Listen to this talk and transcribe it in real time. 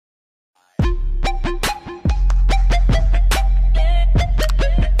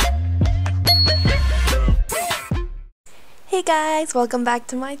Hey guys, welcome back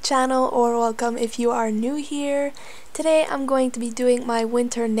to my channel, or welcome if you are new here. Today I'm going to be doing my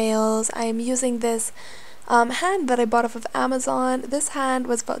winter nails. I am using this hand that I bought off of Amazon. This hand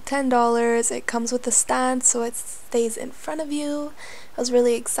was about $10. It comes with a stand so it stays in front of you. I was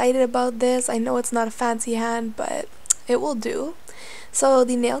really excited about this. I know it's not a fancy hand, but it will do. So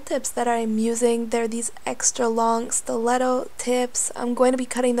the nail tips that I'm using, they're these extra long stiletto tips. I'm going to be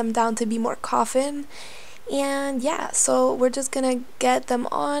cutting them down to be more coffin. And yeah, so we're just gonna get them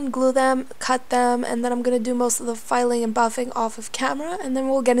on, glue them, cut them, and then I'm gonna do most of the filing and buffing off of camera, and then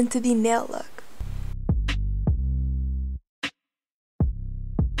we'll get into the nail look.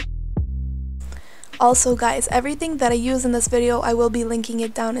 Also guys, everything that I use in this video, I will be linking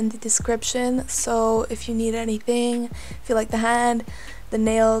it down in the description, so if you need anything, if you like the hand, the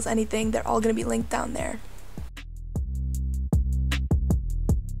nails, anything, they're all gonna be linked down there.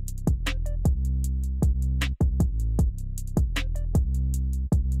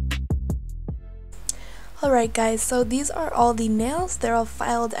 Alright guys, so these are all the nails. They're all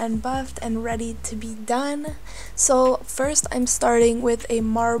filed and buffed and ready to be done. So first I'm starting with a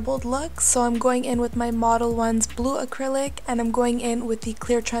marbled look. So I'm going in with my Model 1's blue acrylic, and I'm going in with the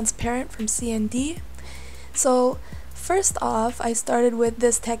clear transparent from C&D. So first off, I started with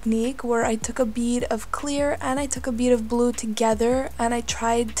this technique where I took a bead of clear and I took a bead of blue together, and I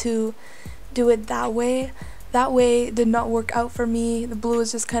tried to do it that way. That way did not work out for me. The blue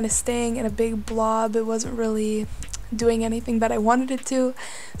was just kind of staying in a big blob. It wasn't really doing anything that I wanted it to.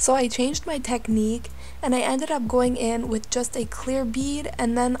 So I changed my technique and I ended up going in with just a clear bead,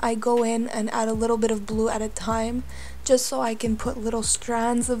 and then I go in and add a little bit of blue at a time just so I can put little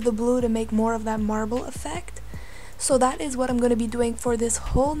strands of the blue to make more of that marble effect. So that is what I'm going to be doing for this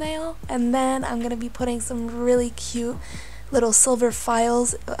whole nail, and then I'm going to be putting some really cute little silver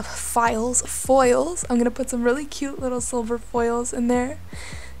foils. I'm gonna put some really cute little silver foils in there.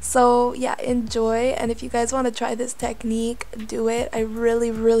 So yeah, enjoy, and if you guys want to try this technique, do it. I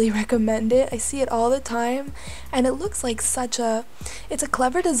really recommend it. I see it all the time, and it looks like it's a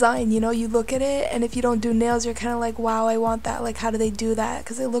clever design, you know. You look at it, and if you don't do nails, you're kind of like, wow, I want that. Like, how do they do that?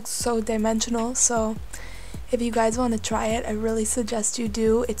 Because it looks so dimensional. So if you guys want to try it, I really suggest you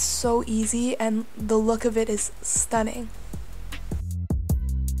do. It's so easy, and the look of it is stunning.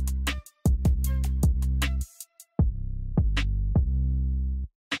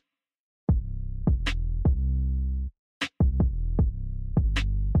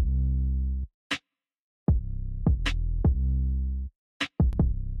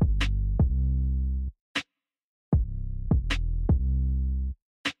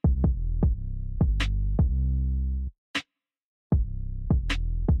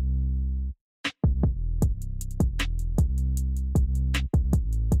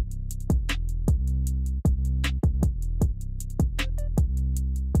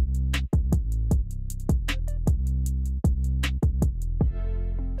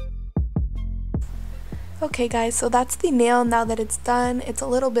 Okay guys, so that's the nail now that it's done. It's a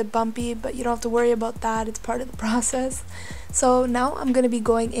little bit bumpy, but you don't have to worry about that. It's part of the process. So now I'm going to be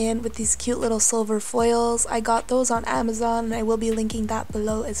going in with these cute little silver foils. I got those on Amazon, and I will be linking that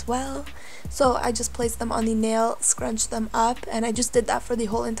below as well. So I just placed them on the nail, scrunched them up, and I just did that for the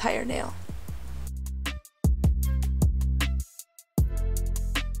whole entire nail.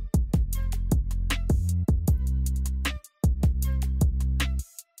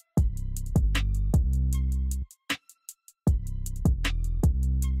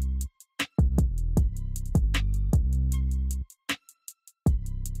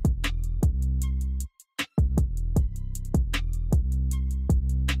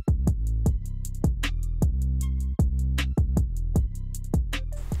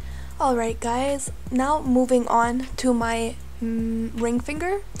 Alright guys, now moving on to my ring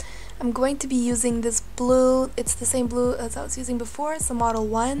finger. I'm going to be using this blue. It's the same blue as I was using before. It's the Model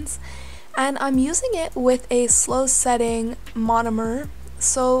 1's, and I'm using it with a slow setting monomer.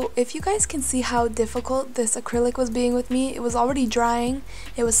 So if you guys can see how difficult this acrylic was being with me, it was already drying.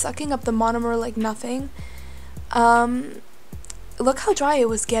 It was sucking up the monomer like nothing. Look how dry it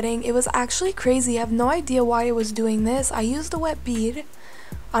was getting. It was actually crazy. I have no idea why it was doing this. I used a wet bead.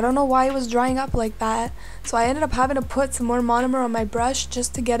 I don't know why it was drying up like that, so I ended up having to put some more monomer on my brush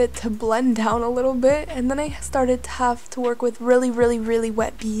just to get it to blend down a little bit, and then I started to have to work with really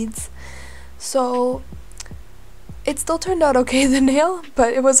wet beads. So it still turned out okay, the nail,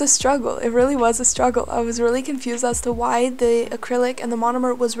 but it was a struggle. It really was a struggle. I was really confused as to why the acrylic and the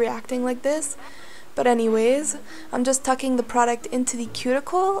monomer was reacting like this, But anyways, I'm just tucking the product into the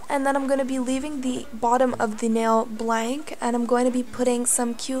cuticle, and then I'm going to be leaving the bottom of the nail blank, and I'm going to be putting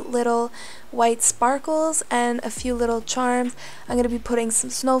some cute little white sparkles and a few little charms. I'm going to be putting some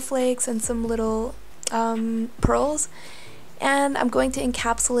snowflakes and some little pearls, and I'm going to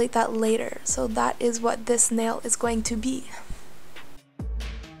encapsulate that later. So that is what this nail is going to be.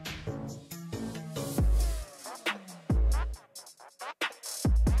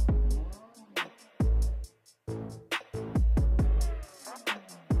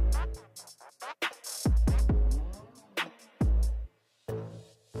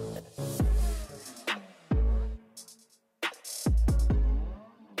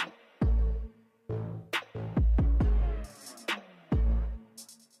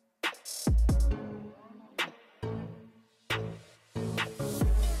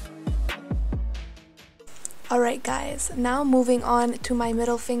 Alright guys, now moving on to my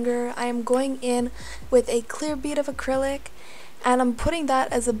middle finger, I am going in with a clear bead of acrylic, and I'm putting that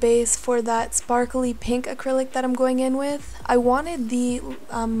as a base for that sparkly pink acrylic that I'm going in with. I wanted the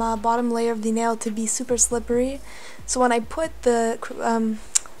bottom layer of the nail to be super slippery, so when I put the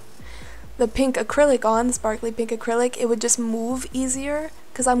pink acrylic on, the sparkly pink acrylic, it would just move easier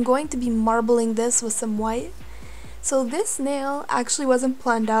because I'm going to be marbling this with some white. So this nail actually wasn't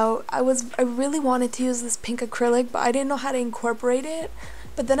planned out. I really wanted to use this pink acrylic, but I didn't know how to incorporate it.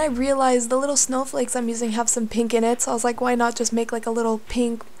 But then I realized the little snowflakes I'm using have some pink in it, so I was like, why not just make like a little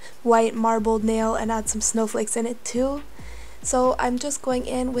pink white marbled nail and add some snowflakes in it too. So I'm just going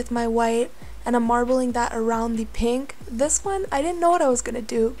in with my white and I'm marbling that around the pink. This one, I didn't know what I was gonna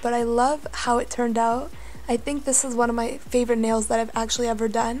do, but I love how it turned out. I think this is one of my favorite nails that I've actually ever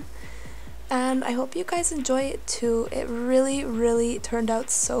done. And I hope you guys enjoy it too. It really turned out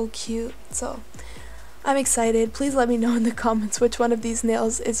so cute. So I'm excited. Please let me know in the comments which one of these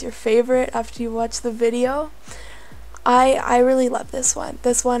nails is your favorite after you watch the video. I really love this one.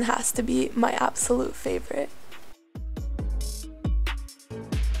 This one has to be my absolute favorite.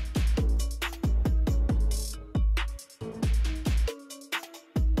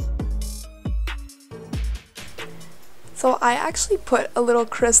 So I actually put a little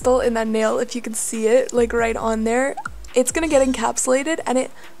crystal in that nail, if you can see it, like right on there. It's gonna get encapsulated, and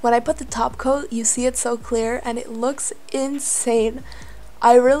when I put the top coat, you see it so clear and it looks insane.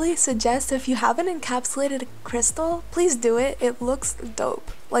 I really suggest if you haven't encapsulated a crystal, please do it. It looks dope.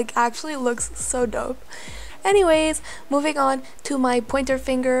 Like actually it looks so dope. Anyways, moving on to my pointer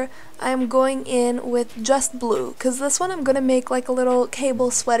finger, I'm going in with just blue, because this one I'm gonna make like a little cable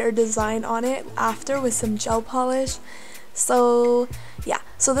sweater design on it after with some gel polish. So yeah,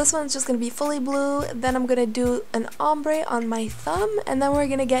 so this one's just gonna be fully blue. Then I'm gonna do an ombre on my thumb, and then we're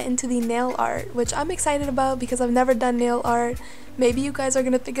gonna get into the nail art, which I'm excited about because I've never done nail art. Maybe you guys are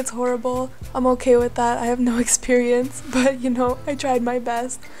gonna think it's horrible. I'm okay with that. I have no experience, but you know, I tried my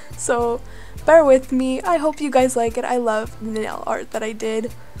best. So bear with me. I hope you guys like it. I love the nail art that I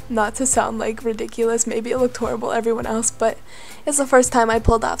did. Not to sound like ridiculous, maybe it looked horrible to everyone else, but it's the first time I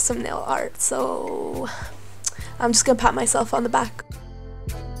pulled off some nail art, so I'm just gonna pat myself on the back.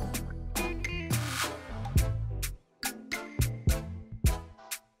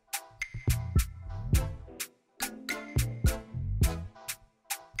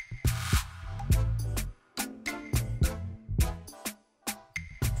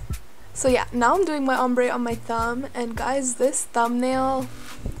 So yeah, now I'm doing my ombre on my thumb, and guys, this thumbnail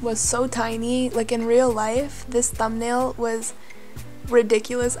was so tiny. Like in real life, this thumbnail was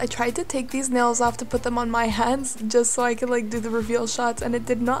ridiculous. I tried to take these nails off to put them on my hands just so I could like do the reveal shots, and it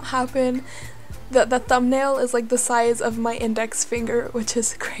did not happen. The thumbnail is like the size of my index finger, which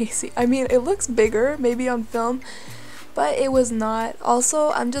is crazy. I mean, it looks bigger maybe on film, but it was not.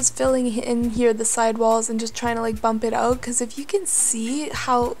 Also, I'm just filling in here the sidewalls and just trying to like bump it out, because if you can see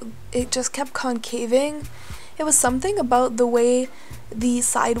how it just kept concaving, it was something about the way the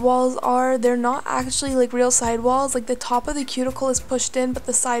sidewalls are. They're not actually like real sidewalls. Like the top of the cuticle is pushed in, but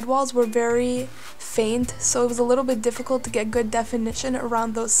the sidewalls were very faint, so it was a little bit difficult to get good definition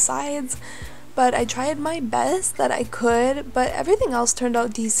around those sides. But I tried my best that I could, but everything else turned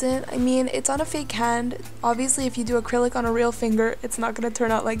out decent. I mean, it's on a fake hand. Obviously, if you do acrylic on a real finger, it's not going to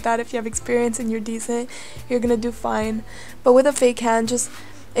turn out like that. If you have experience and you're decent, you're going to do fine. But with a fake hand, just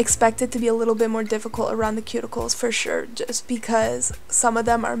expect it to be a little bit more difficult around the cuticles for sure, just because some of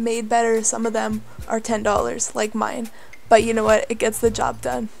them are made better, some of them are $10, like mine. But you know what? It gets the job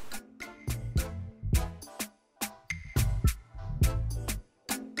done.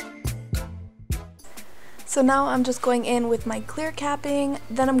 So now I'm just going in with my clear capping,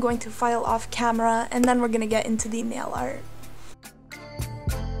 then I'm going to file off camera, and then we're going to get into the nail art.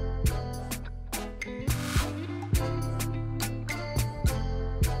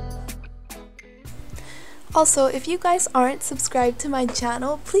 Also, if you guys aren't subscribed to my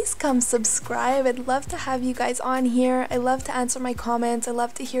channel, please come subscribe. I'd love to have you guys on here. I love to answer my comments. I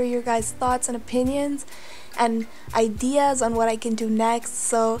love to hear your guys' thoughts and opinions and ideas on what I can do next.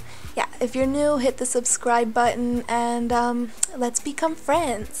 So yeah, if you're new, hit the subscribe button and let's become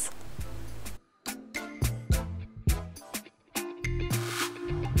friends.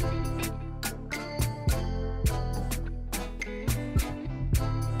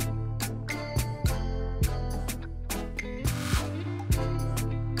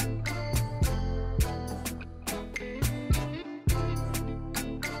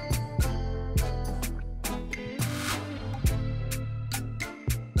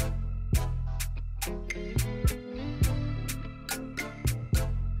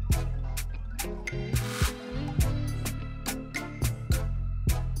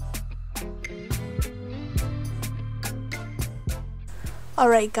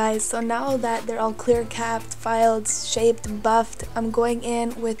 Alright guys, so now that they're all clear capped, filed, shaped, buffed, I'm going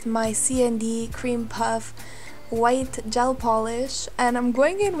in with my C&D Cream Puff white gel polish, and I'm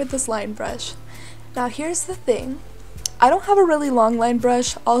going in with this line brush. Now here's the thing, I don't have a really long line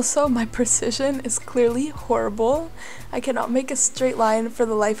brush, also my precision is clearly horrible. I cannot make a straight line for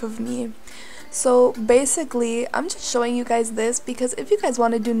the life of me. So basically, I'm just showing you guys this because if you guys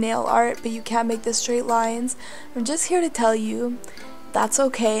want to do nail art but you can't make the straight lines, I'm just here to tell you that's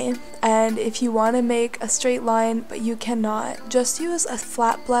okay. And if you want to make a straight line but you cannot, just use a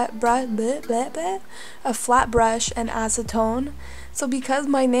flat brush and acetone. So because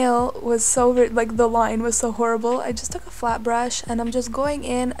my nail was so like the line was so horrible, I just took a flat brush and I'm just going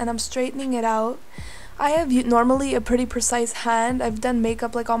in and I'm straightening it out. I have normally a pretty precise hand. I've done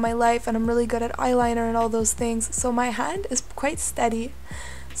makeup like all my life and I'm really good at eyeliner and all those things, so my hand is quite steady.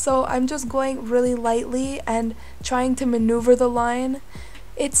 So I'm just going really lightly and trying to maneuver the line.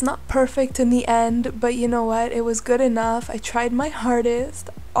 It's not perfect in the end, but you know what? It was good enough. I tried my hardest.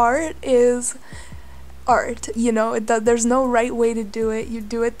 Art is art, you know, there's no right way to do it. You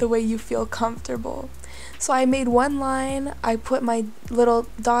do it the way you feel comfortable. So I made one line, I put my little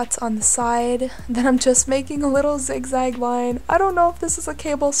dots on the side, then I'm just making a little zigzag line. I don't know if this is a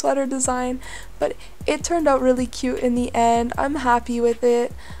cable sweater design, but it turned out really cute in the end. I'm happy with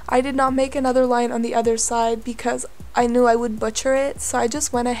it. I did not make another line on the other side because I knew I would butcher it, so I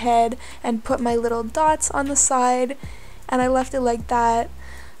just went ahead and put my little dots on the side and I left it like that.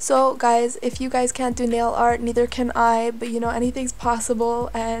 So guys, if you guys can't do nail art, neither can I, but you know, anything's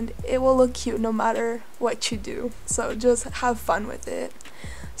possible and it will look cute no matter what you do. So just have fun with it.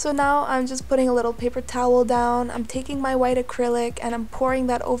 So now I'm just putting a little paper towel down, I'm taking my white acrylic and I'm pouring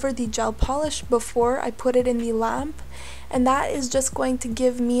that over the gel polish before I put it in the lamp. And that is just going to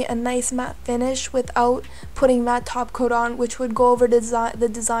give me a nice matte finish without putting that top coat on, which would go over the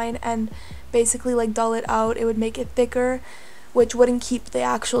design and basically like dull it out. It would make it thicker, which wouldn't keep the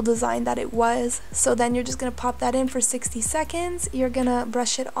actual design that it was. So then you're just gonna pop that in for 60 seconds, you're gonna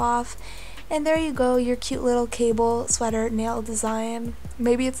brush it off, and there you go, your cute little cable sweater nail design.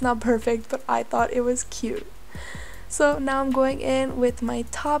 Maybe it's not perfect, but I thought it was cute. So now I'm going in with my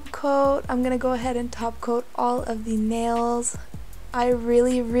top coat. I'm gonna go ahead and top coat all of the nails. I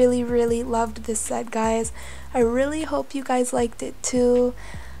really loved this set, guys. I really hope you guys liked it too.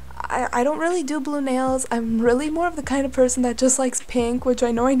 I don't really do blue nails. I'm really more of the kind of person that just likes pink, which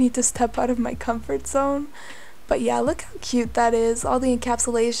I know I need to step out of my comfort zone. But yeah, look how cute that is. All the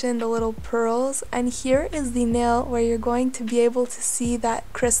encapsulation, the little pearls. And here is the nail where you're going to be able to see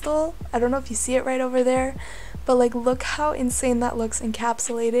that crystal. I don't know if you see it right over there, but like look how insane that looks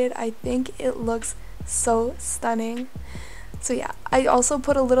encapsulated. I think it looks so stunning. So yeah, I also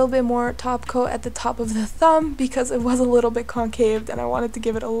put a little bit more top coat at the top of the thumb because it was a little bit concaved and I wanted to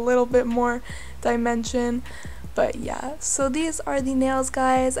give it a little bit more dimension. But yeah, so these are the nails,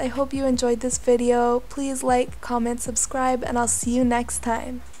 guys. I hope you enjoyed this video. Please like, comment, subscribe, and I'll see you next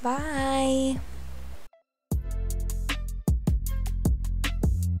time. Bye!